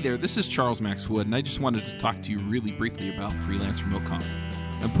 Hey there, this is Charles Max Wood, and I just wanted to talk to you really briefly about Freelance Remote Conf.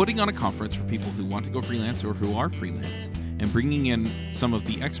 I'm putting on a conference for people who want to go freelance or who are freelance, and bringing in some of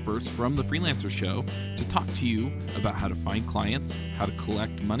the experts from the Freelancer Show to talk to you about how to find clients, how to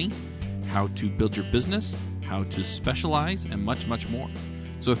collect money, how to build your business, how to specialize, and much, much more.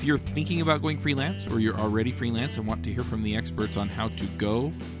 So if you're thinking about going freelance or you're already freelance and want to hear from the experts on how to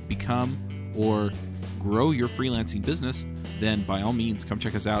go, become, or grow your freelancing business, then by all means come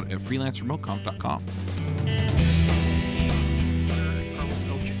check us out at freelanceremoteconf.com. Carlos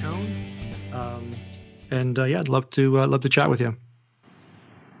El Chacon. I'd love to chat with you.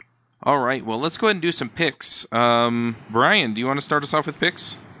 All right, well, let's go ahead and do some picks. Brian, do you want to start us off with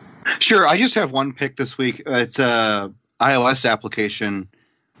picks? Sure. I just have one pick this week. It's a iOS application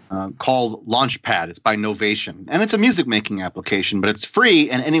called Launchpad. It's by Novation, and it's a music making application, but it's free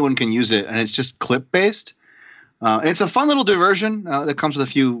and anyone can use it, and it's just clip based. And it's a fun little diversion that comes with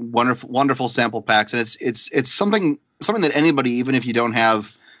a few wonderful sample packs, and it's something that anybody, even if you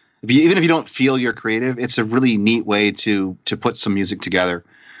don't feel you're creative, it's a really neat way to put some music together.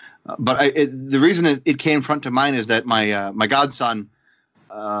 But the reason it came front to mind is that my godson,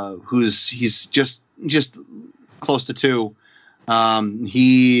 he's just close to 2,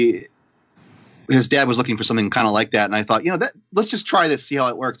 his dad was looking for something kind of like that, and I thought, let's just try this, see how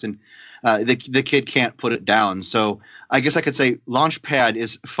it works. And the kid can't put it down. So I guess I could say Launchpad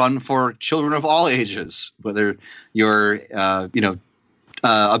is fun for children of all ages, whether you're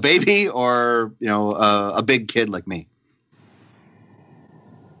a baby or a big kid like me.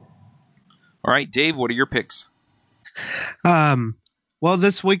 All right, Dave, what are your picks? Well,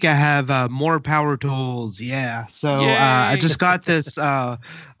 this week I have more power tools. Yeah. So I just got this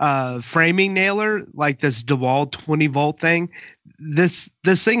framing nailer, like this DeWalt 20-volt thing. This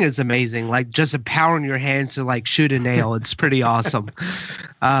thing is amazing. Like just empowering your hands to like shoot a nail. It's pretty awesome.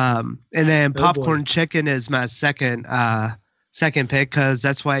 And then popcorn chicken is my second pick because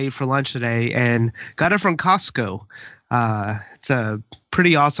that's what I ate for lunch today and got it from Costco. It's a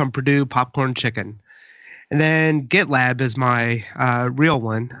pretty awesome Purdue popcorn chicken. And then GitLab is my real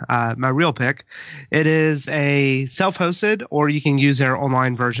one, my real pick. It is a self-hosted, or you can use their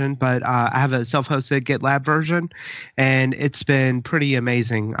online version, but I have a self-hosted GitLab version, and it's been pretty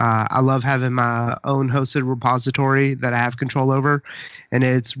amazing. I love having my own hosted repository that I have control over, and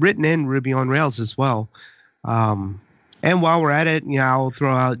it's written in Ruby on Rails as well. And while we're at it, I'll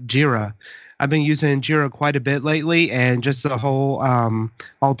throw out Jira. I've been using Jira quite a bit lately, and just the whole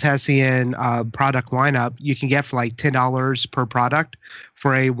Altessian product lineup you can get for like $10 per product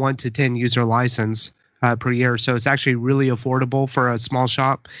for a 1 to 10 user license per year. So it's actually really affordable for a small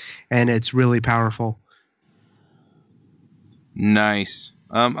shop, and it's really powerful. Nice.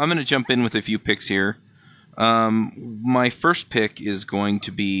 I'm going to jump in with a few picks here. My first pick is going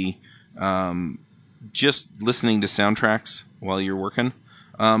to be just listening to soundtracks while you're working.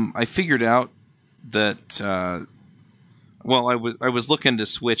 I figured out that, I was looking to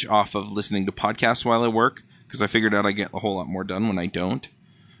switch off of listening to podcasts while I work because I figured out I get a whole lot more done when I don't.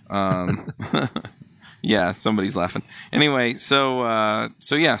 Yeah, somebody's laughing. Anyway, so I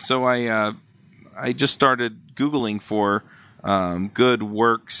just started Googling for good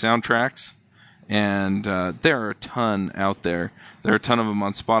work soundtracks, and there are a ton out there. There are a ton of them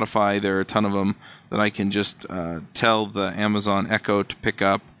on Spotify. There are a ton of them that I can just tell the Amazon Echo to pick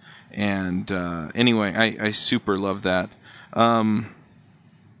up. And anyway, I super love that. So I'm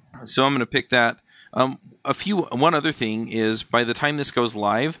going to pick that. One other thing is, by the time this goes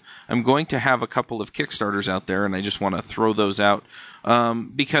live, I'm going to have a couple of Kickstarters out there, and I just want to throw those out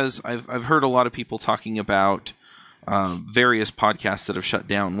because I've heard a lot of people talking about various podcasts that have shut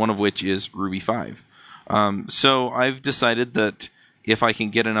down, one of which is Ruby 5. So I've decided that if I can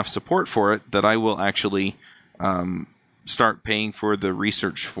get enough support for it, that I will actually start paying for the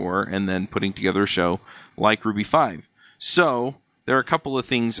research for and then putting together a show like Ruby 5. So there are a couple of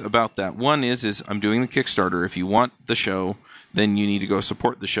things about that. One is I'm doing the Kickstarter. If you want the show, then you need to go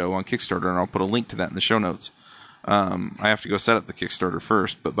support the show on Kickstarter, and I'll put a link to that in the show notes. I have to go set up the Kickstarter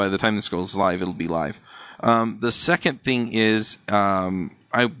first, but by the time this goes live, it'll be live. The second thing is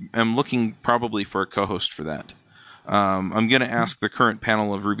I am looking probably for a co-host for that. I'm going to ask the current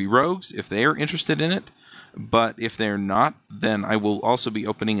panel of Ruby Rogues if they are interested in it, but if they're not, then I will also be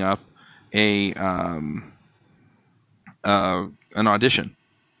opening up an audition.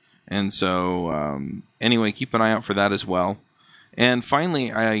 And so, anyway, keep an eye out for that as well. And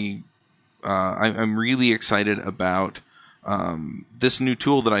finally, I'm really excited about this new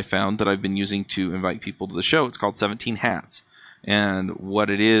tool that I found that I've been using to invite people to the show. It's called 17 Hats. And what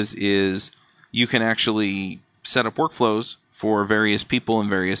it is you can actually set up workflows for various people in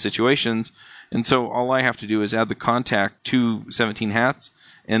various situations. And so all I have to do is add the contact to 17 Hats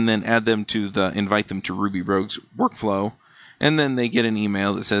and then invite them to Ruby Rogue's workflow. And then they get an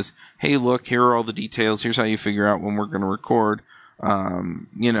email that says, hey, look, here are all the details. Here's how you figure out when we're going to record.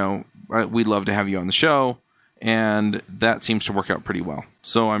 We'd love to have you on the show. And that seems to work out pretty well.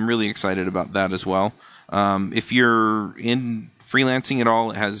 So I'm really excited about that as well. If you're in freelancing at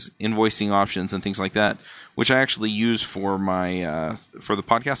all, it has invoicing options and things like that, which I actually use for my for the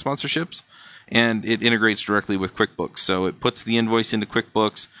podcast sponsorships. And it integrates directly with QuickBooks. So it puts the invoice into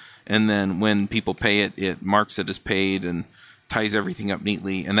QuickBooks, and then when people pay it, it marks it as paid and ties everything up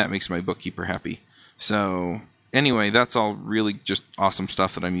neatly, and that makes my bookkeeper happy. So anyway, that's all really just awesome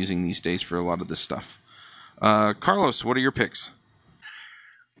stuff that I'm using these days for a lot of this stuff. Carlos, what are your picks?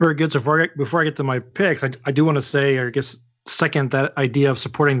 Very good. So before I get to my picks, I do want to say, or I guess second, that idea of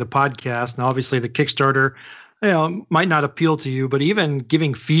supporting the podcast. Now, obviously, the Kickstarter might not appeal to you, but even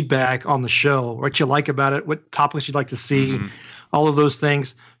giving feedback on the show, what you like about it, what topics you'd like to see, all of those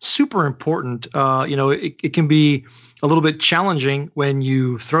things, super important. It can be a little bit challenging when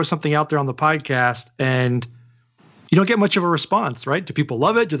you throw something out there on the podcast and you don't get much of a response, right? Do people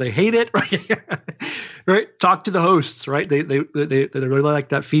love it? Do they hate it? Right? Talk to the hosts, right? They really like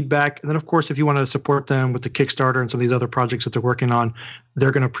that feedback. And then, of course, if you want to support them with the Kickstarter and some of these other projects that they're working on,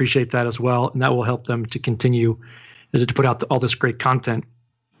 they're going to appreciate that as well. And that will help them to continue to put out all this great content.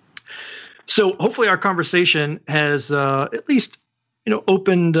 So hopefully our conversation has at least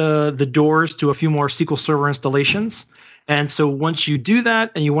opened the doors to a few more SQL Server installations. And so once you do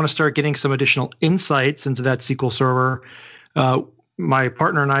that and you want to start getting some additional insights into that SQL Server, my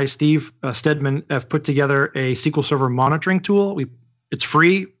partner and I, Steve Stedman, have put together a SQL Server monitoring tool. It's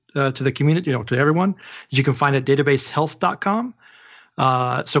free to the community, to everyone. You can find it at databasehealth.com.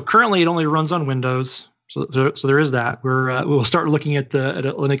 So currently it only runs on Windows. So there is that. We'll start looking at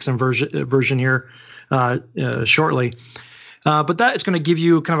a Linux version here shortly. But that is going to give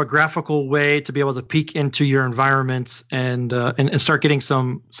you kind of a graphical way to be able to peek into your environments and start getting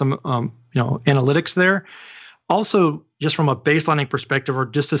some analytics there. Also, just from a baselining perspective, or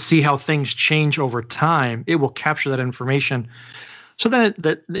just to see how things change over time, it will capture that information. So then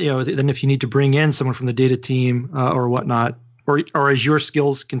if you need to bring in someone from the data team or whatnot, or as your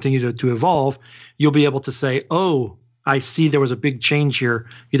skills continue to evolve, you'll be able to say, oh, I see there was a big change here.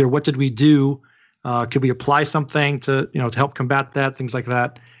 Either what did we do? Could we apply something to help combat that, things like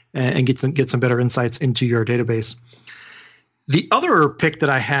that, and get some better insights into your database. The other pick that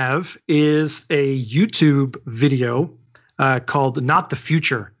I have is a YouTube video called "Not the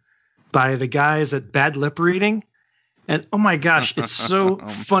Future" by the guys at Bad Lip Reading, and oh my gosh, it's so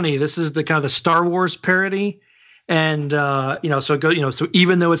funny. This is the kind of the Star Wars parody, and so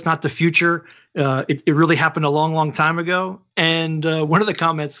even though it's not the future. It really happened a long, long time ago. And one of the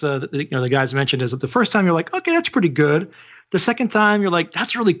comments the guys mentioned is that the first time you're like, okay, that's pretty good. The second time you're like,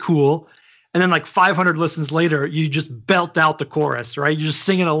 that's really cool. And then like 500 listens later, you just belt out the chorus, right? You're just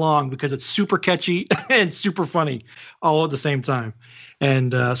singing along because it's super catchy and super funny all at the same time.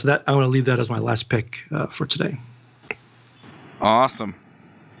 And so that I want to leave that as my last pick for today. Awesome.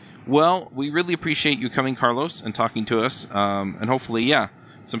 Well, we really appreciate you coming, Carlos, and talking to us. And hopefully,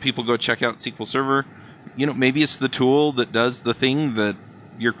 some people go check out SQL Server. Maybe it's the tool that does the thing that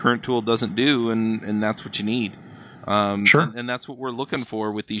your current tool doesn't do, and that's what you need. Sure. And that's what we're looking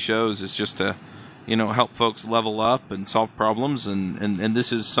for with these shows, is just to, help folks level up and solve problems. And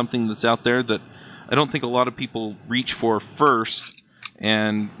this is something that's out there that I don't think a lot of people reach for first,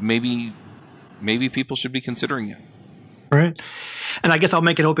 and maybe people should be considering it. Right. And I guess I'll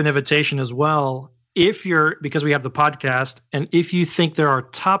make an open invitation as well. Because we have the podcast, and if you think there are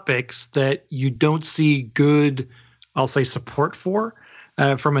topics that you don't see good, I'll say support for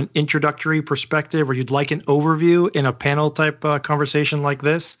from an introductory perspective, or you'd like an overview in a panel type conversation like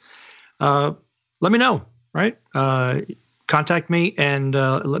this, let me know, right? Contact me and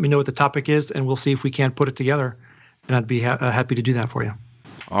let me know what the topic is, and we'll see if we can't put it together. And I'd be happy to do that for you.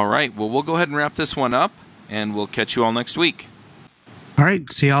 All right. Well, we'll go ahead and wrap this one up, and we'll catch you all next week. All right.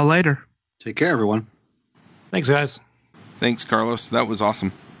 See y'all later. Take care, everyone. Thanks, guys. Thanks, Carlos. That was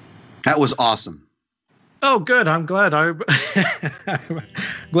awesome. That was awesome. Oh, good. I'm glad. I'm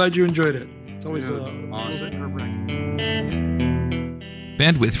glad you enjoyed it. It's always awesome.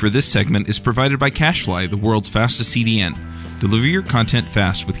 Bandwidth for this segment is provided by CacheFly, the world's fastest CDN. Deliver your content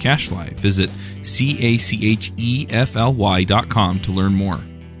fast with CacheFly. Visit CACHEFLY.com to learn more.